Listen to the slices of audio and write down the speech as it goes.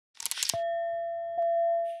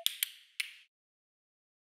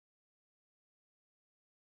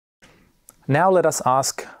Now let us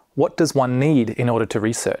ask, what does one need in order to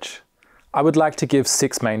research? I would like to give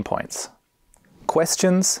 6 main points.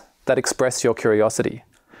 Questions that express your curiosity.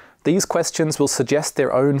 These questions will suggest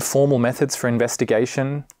their own formal methods for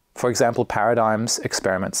investigation, for example, paradigms,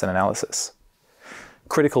 experiments, and analysis.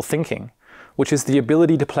 Critical thinking, which is the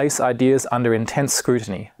ability to place ideas under intense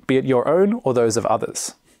scrutiny, be it your own or those of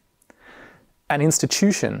others. An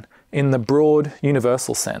institution, in the broad,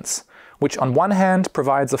 universal sense, which on one hand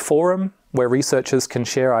provides a forum where researchers can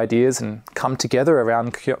share ideas and come together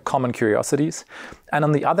around common curiosities, and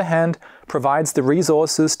on the other hand provides the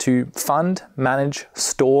resources to fund, manage,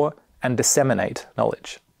 store, and disseminate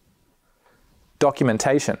knowledge.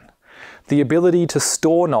 Documentation, the ability to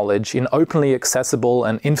store knowledge in openly accessible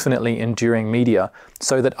and infinitely enduring media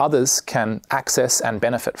so that others can access and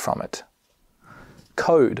benefit from it.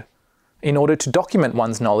 Code, in order to document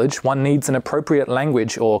one's knowledge, one needs an appropriate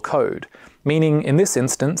language or code, meaning, in this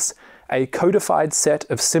instance, a codified set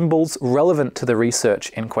of symbols relevant to the research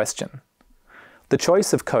in question. The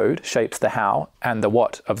choice of code shapes the how and the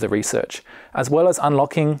what of the research, as well as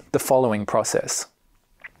unlocking the following process.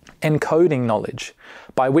 Encoding knowledge,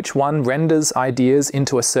 by which one renders ideas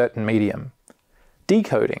into a certain medium.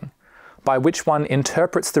 Decoding, by which one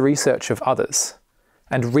interprets the research of others.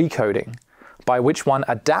 And recoding, by which one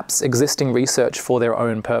adapts existing research for their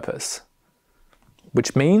own purpose.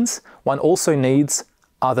 Which means one also needs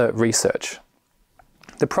other research.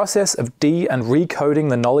 The process of de- and recoding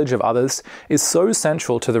the knowledge of others is so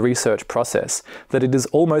central to the research process that it is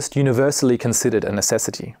almost universally considered a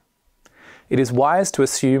necessity. It is wise to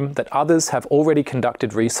assume that others have already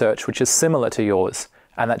conducted research which is similar to yours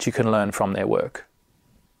and that you can learn from their work.